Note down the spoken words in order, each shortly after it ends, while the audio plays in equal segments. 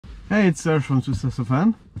Hey, it's Serge from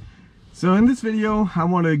Fan. So in this video I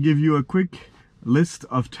want to give you a quick list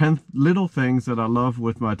of 10 little things that I love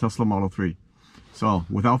with my Tesla Model 3. So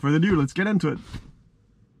without further ado, let's get into it.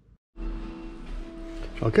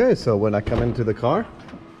 Okay, so when I come into the car,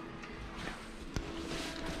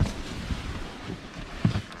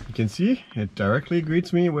 you can see it directly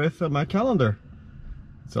greets me with my calendar.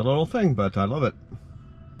 It's a little thing, but I love it.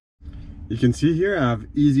 You can see here I have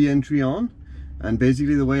easy entry on. And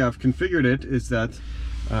basically the way I've configured it is that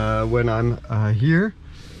when I'm here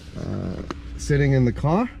sitting in the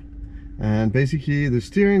car, and basically the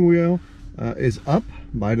steering wheel is up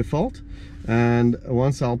by default, and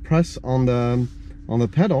once I'll press on the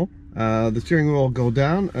pedal, the steering wheel will go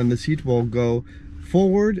down and the seat will go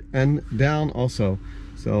forward and down also.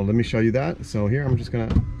 So let me show you that. So here I'm just gonna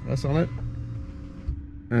press on it,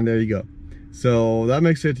 and there you go. So that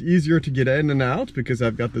makes it easier to get in and out because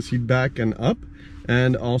I've got the seat back and up,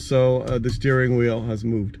 and also the steering wheel has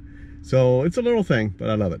moved. So it's a little thing, but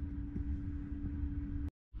I love it.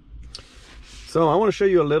 So I want to show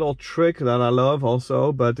you a little trick that I love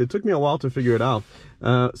also, but it took me a while to figure it out.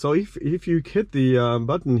 So if you hit the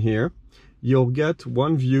button here, you'll get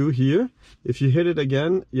one view here. If you hit it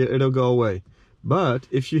again, it'll go away. But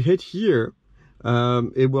if you hit here,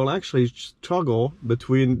 it will actually toggle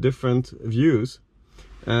between different views,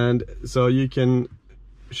 and so you can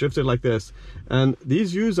shift it like this. And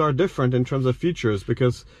these views are different in terms of features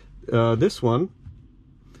because this one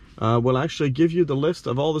will actually give you the list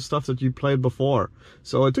of all the stuff that you played before.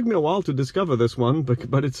 So it took me a while to discover this one,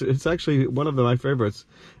 but it's actually one of my favorites.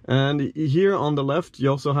 And here on the left you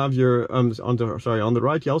also have your on the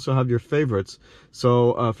right you also have your favorites.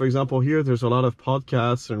 So for example, here there's a lot of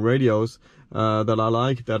podcasts and radios that I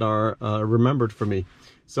like that are remembered for me.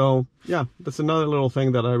 So yeah, that's another little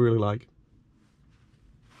thing that I really like.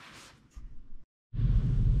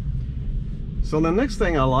 So the next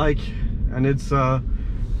thing I like, and it's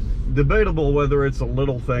debatable whether it's a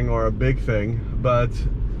little thing or a big thing, but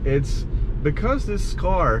it's because this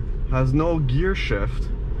car has no gear shift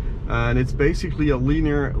and it's basically a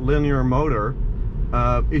linear motor,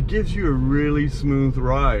 it gives you a really smooth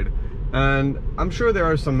ride. And I'm sure there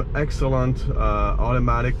are some excellent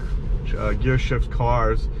automatic gear shift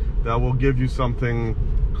cars that will give you something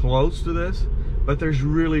close to this, but there's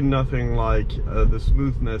really nothing like the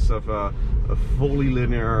smoothness of a fully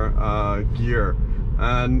linear gear.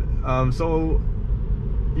 And so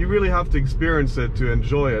you really have to experience it to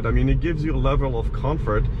enjoy it. I mean, it gives you a level of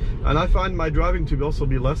comfort, and I find my driving to also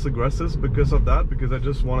be less aggressive because of that, because I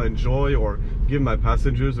just want to enjoy or give my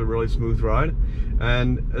passengers a really smooth ride.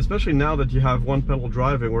 And especially now that you have one pedal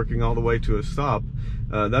driving working all the way to a stop,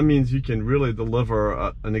 that means you can really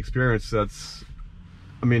deliver an experience that's,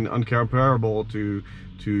 I mean, uncomparable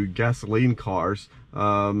to gasoline cars,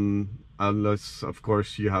 unless of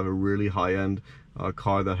course you have a really high-end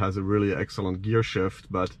car that has a really excellent gear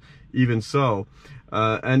shift. But even so,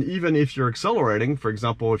 and even if you're accelerating, for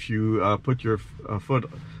example, if you put your foot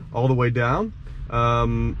all the way down,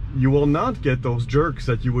 you will not get those jerks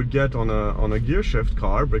that you would get on a gear shift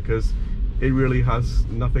car, because it really has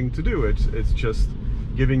nothing to do. It's just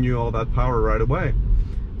giving you all that power right away.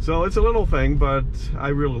 So it's a little thing, but I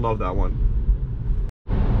really love that one.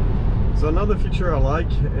 So another feature I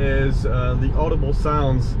like is the audible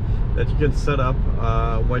sounds that you can set up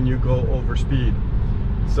when you go over speed.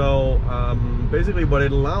 So basically what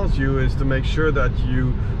it allows you is to make sure that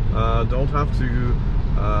you don't have to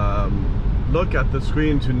look at the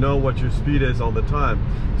screen to know what your speed is all the time.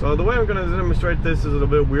 So the way I'm going to demonstrate this is a little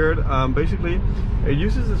bit weird. Basically it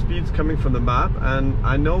uses the speeds coming from the map, and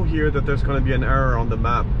I know here that there's going to be an error on the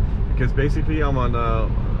map because basically I'm on a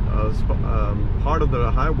part of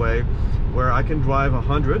the highway where I can drive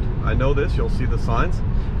 100. I know this, you'll see the signs,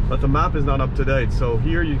 but the map is not up to date. So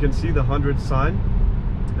here you can see the 100 sign,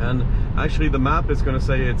 and actually the map is going to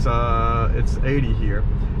say it's 80 here.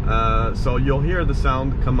 So you'll hear the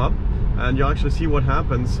sound come up, and you'll actually see what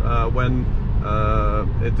happens when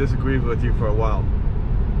it disagrees with you for a while.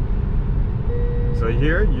 So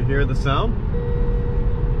here you hear the sound,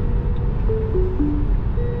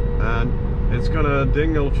 and it's gonna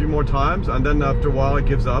ding a few more times, and then after a while it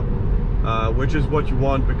gives up, which is what you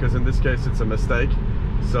want, because in this case it's a mistake.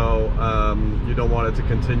 So you don't want it to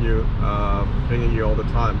continue pinging you all the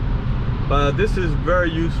time. But this is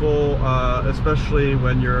very useful, especially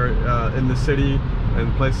when you're in the city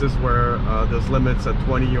and places where there's limits at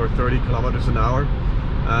 20 or 30 kilometers an hour,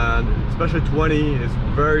 and especially 20 is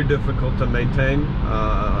very difficult to maintain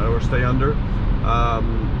or stay under.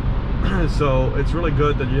 So it's really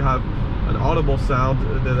good that you have an audible sound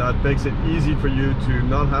that makes it easy for you to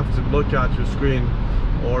not have to look at your screen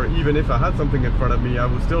or even if I had something in front of me, I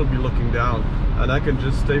would still be looking down, and I can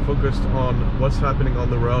just stay focused on what's happening on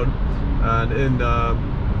the road. And in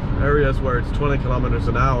areas where it's 20 kilometers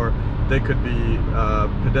an hour, they could be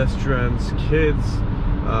pedestrians, kids,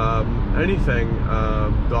 anything,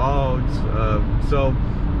 dogs. So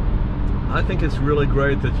I think it's really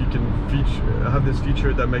great that you can have this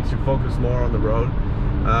feature that makes you focus more on the road,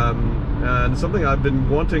 and something I've been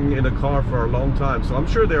wanting in a car for a long time. So I'm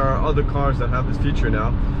sure there are other cars that have this feature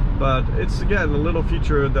now, but it's again a little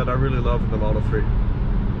feature that I really love in the Model 3.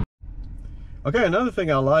 Okay, another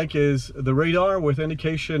thing I like is the radar with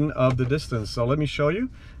indication of the distance. So let me show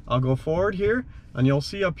you. I'll go forward here, and you'll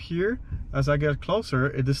see up here, as I get closer,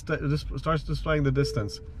 it starts displaying the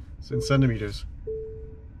distance. It's in centimeters.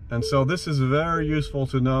 And so this is very useful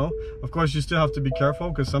to know. Of course, you still have to be careful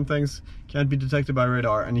because some things can't be detected by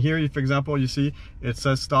radar. And here, for example, you see it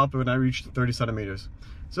says stop when I reach 30 centimeters.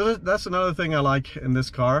 So that's another thing I like in this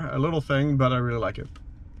car. A little thing, but I really like it.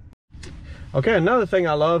 Okay, another thing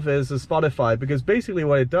I love is the Spotify, because basically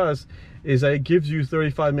what it does is it gives you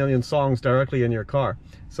 35 million songs directly in your car.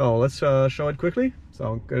 So let's show it quickly.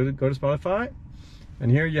 So go to Spotify,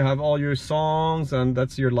 and here you have all your songs, and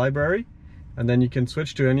that's your library. And then you can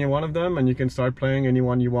switch to any one of them, and you can start playing any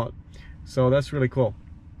one you want. So that's really cool.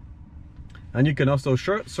 And you can also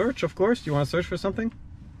search, of course. Do you want to search for something?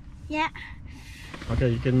 Yeah. Okay,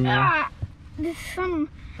 you can... the sun.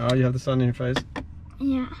 Oh, you have the sun in your face?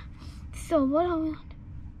 Yeah. So what do we want?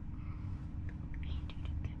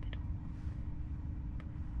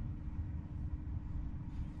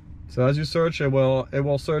 So as you search, it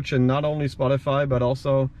will search in not only Spotify, but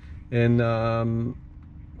also in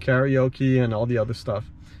karaoke and all the other stuff.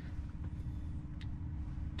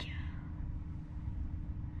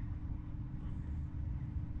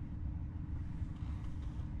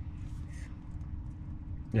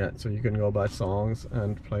 Yeah, so you can go by songs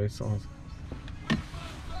and play songs.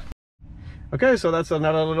 Okay, so that's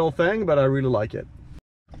another little thing, but I really like it.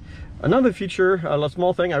 Another feature, a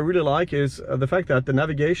small thing I really like, is the fact that the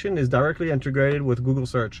navigation is directly integrated with Google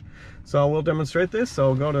Search. So we'll demonstrate this.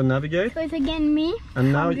 So go to navigate. So it's again me,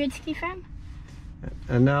 and now, fan.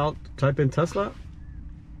 And now type in Tesla.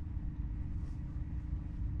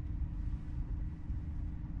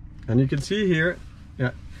 And you can see here,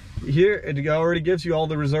 yeah, here it already gives you all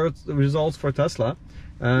the results for Tesla.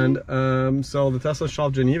 And so the Tesla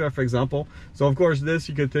Shop Geneva, for example. So of course this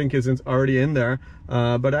you could think isn't already in there,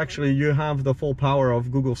 but actually you have the full power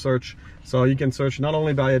of Google Search. So you can search not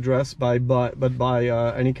only by address, but by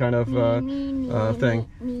any kind of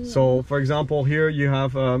thing. So for example, here you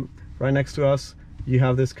have right next to us, you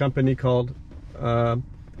have this company called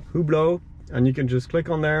Hublot, and you can just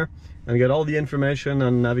click on there and get all the information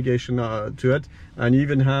and navigation to it, and you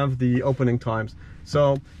even have the opening times.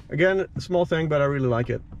 So again, a small thing, but I really like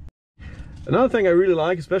it. Another thing I really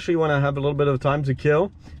like, especially when I have a little bit of time to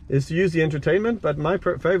kill, is to use the entertainment, but my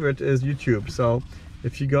favorite is YouTube. So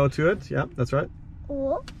if you go to it, yeah, that's right.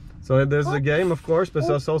 So there's a game, of course, but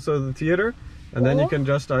there's also the theater, and then you can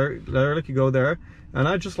just directly go there. And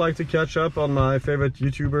I just like to catch up on my favorite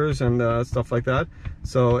YouTubers and stuff like that.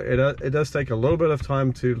 So it does take a little bit of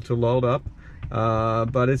time to load up.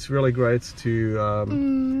 But it's really great to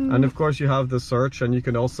and of course you have the search, and you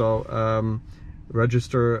can also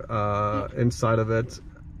register inside of it.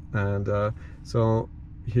 And so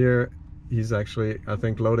here he's actually, I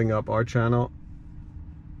think, loading up our channel,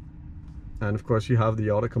 and of course you have the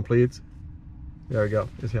autocomplete. There we go,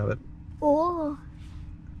 just have it. Oh,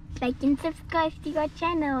 like and subscribe to your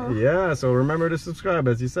channel. Yeah, so remember to subscribe,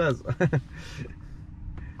 as he says. There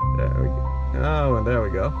we go. Oh, and there we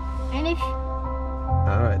go. And if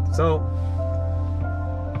all right, so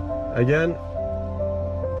again,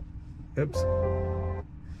 oops.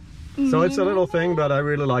 So it's a little thing, but I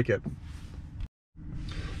really like it.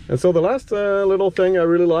 And so the last little thing I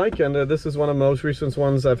really like, and this is one of the most recent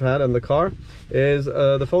ones I've had in the car, is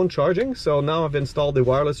the phone charging. So now I've installed the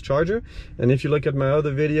wireless charger, and if you look at my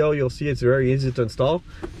other video, you'll see it's very easy to install.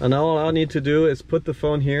 And now all I need to do is put the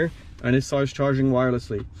phone here, and it starts charging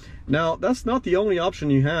wirelessly. Now that's not the only option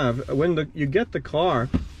you have. When you get the car,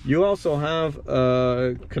 you also have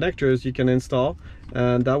connectors you can install,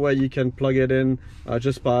 and that way you can plug it in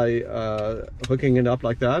just by hooking it up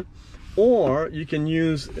like that. Or you can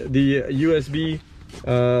use the USB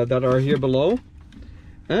that are here below.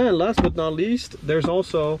 And last but not least, there's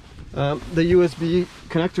also the USB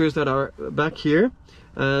connectors that are back here.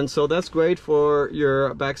 And so that's great for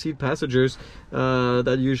your backseat passengers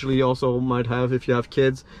that usually also might have, if you have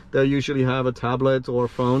kids, they'll usually have a tablet or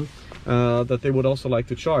phone that they would also like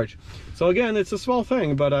to charge. So again, it's a small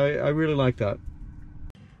thing, but I really like that.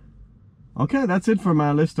 Okay, that's it for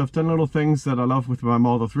my list of 10 little things that I love with my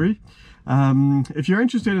Model 3. If you're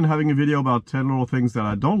interested in having a video about 10 little things that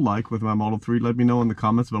I don't like with my Model 3, let me know in the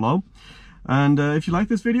comments below. And if you like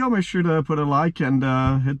this video, make sure to put a like and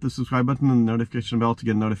hit the subscribe button and the notification bell to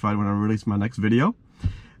get notified when I release my next video.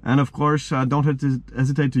 And of course, don't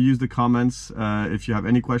hesitate to use the comments if you have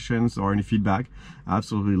any questions or any feedback. I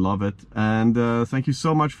absolutely love it. And thank you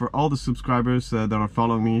so much for all the subscribers that are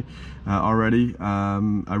following me already.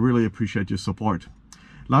 I really appreciate your support.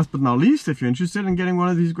 Last but not least, if you're interested in getting one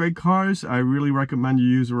of these great cars, I really recommend you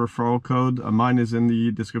use a referral code. Mine is in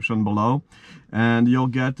the description below. And you'll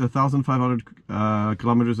get 1,500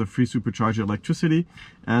 kilometers of free supercharger electricity,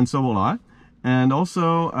 and so will I. And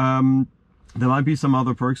also, there might be some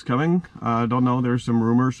other perks coming. I don't know, there's some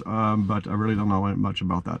rumors, but I really don't know much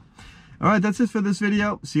about that. All right, that's it for this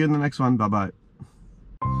video. See you in the next one. Bye-bye.